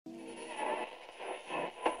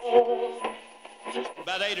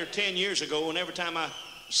About 8 or 10 years ago, and every time I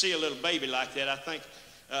see a little baby like that, I think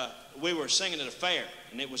we were singing at a fair,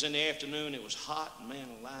 and it was in the afternoon. It was hot, and man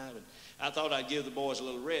alive, and I thought I'd give the boys a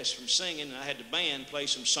little rest from singing, and I had the band play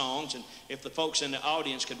some songs, and if the folks in the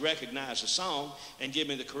audience could recognize the song and give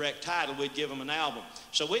me the correct title, we'd give them an album.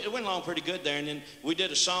 So it went along pretty good there, and then we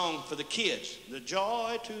did a song for the kids, The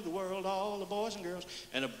Joy to the World, All the Boys and Girls,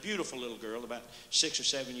 and a beautiful little girl, about 6 or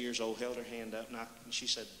 7 years old, held her hand up, and she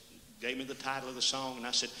said, gave me the title of the song, and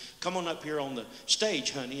I said, come on up here on the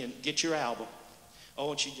stage, honey, and get your album. Oh,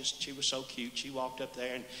 and she was so cute. She walked up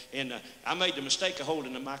there, and I made the mistake of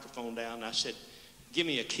holding the microphone down, and I said, give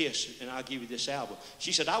me a kiss, and I'll give you this album.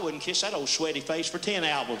 She said, I wouldn't kiss that old sweaty face for 10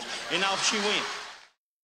 albums. And off she went.